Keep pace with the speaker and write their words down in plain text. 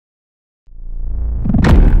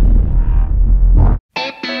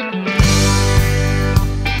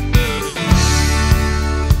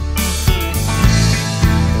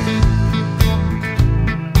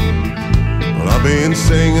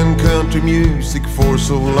country music for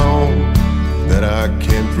so long that I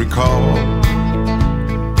can't recall.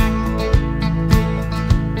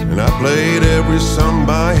 And I played every song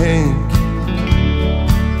by Hank,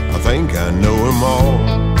 I think I know them all.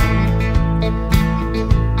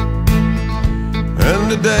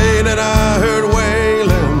 And the day that I heard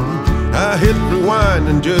Waylon, I hit rewind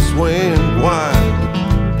and just went wild.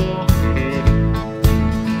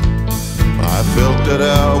 I felt that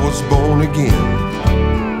I was born again,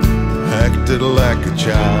 acted like a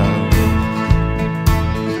child.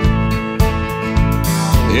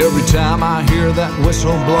 Every time I hear that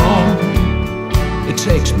whistle blow, it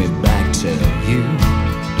takes me back to you,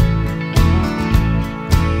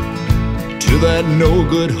 to that no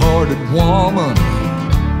good-hearted woman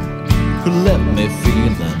who left me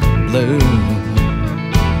feeling blue.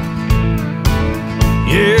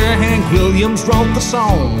 Yeah, Hank Williams wrote the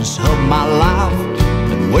songs of my life,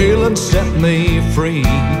 and Waylon set me free.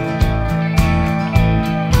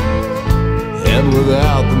 And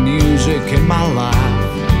without the music in my life,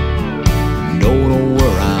 don't know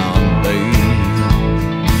where I'll be.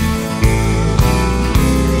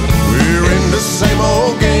 We're in the same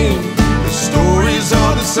old game, the stories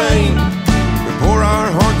are the same. We pour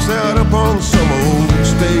our hearts out upon some old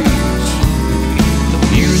stage. The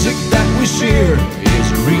music that we share is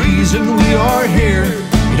the reason we are here.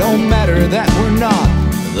 It don't matter that we're not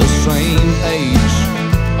the same age.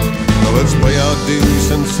 Now let's pay our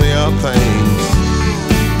dues and say our thanks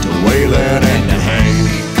to Waylon and to Hank.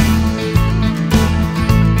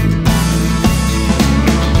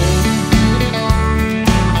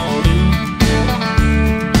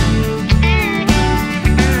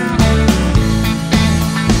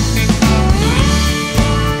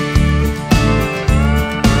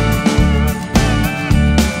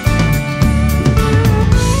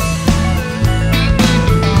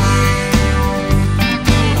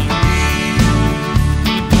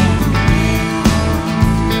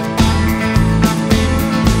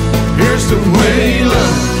 To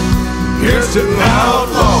Waylon, here's to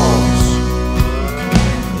outlaws.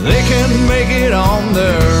 They can make it on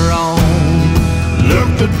their own. Look,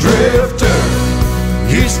 the drifter,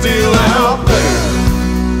 he's still out there.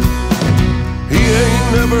 He ain't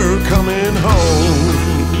never coming home.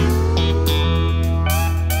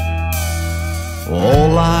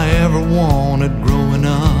 All I ever wanted growing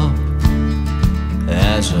up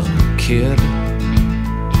as a kid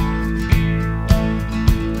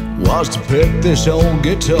was to pick this old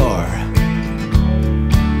guitar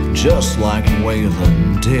just like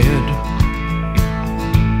Waylon did.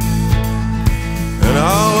 And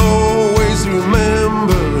I'll always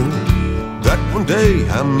remember that one day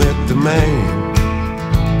I met the man,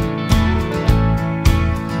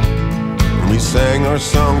 and we sang our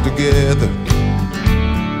song together,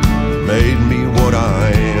 made me what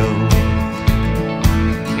I am.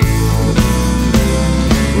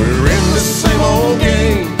 We're in the same old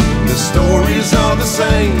game, the stories are the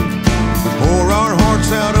same. We pour our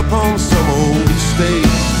hearts out upon some old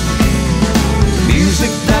stage. The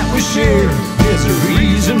music that we share is the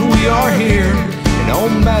reason we are here. It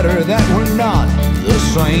don't matter that we're not the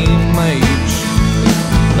same age.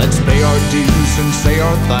 Let's pay our dues and say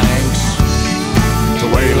our thanks to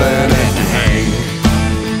Waylon and to Hank.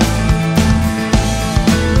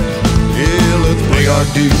 Yeah, let's pay our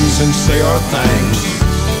dues and say our thanks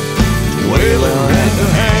to Waylon and to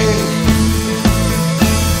Hank.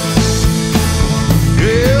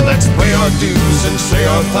 Yeah, let's pay our dues and say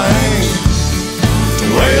our thanks to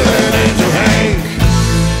Waylon and to Hank.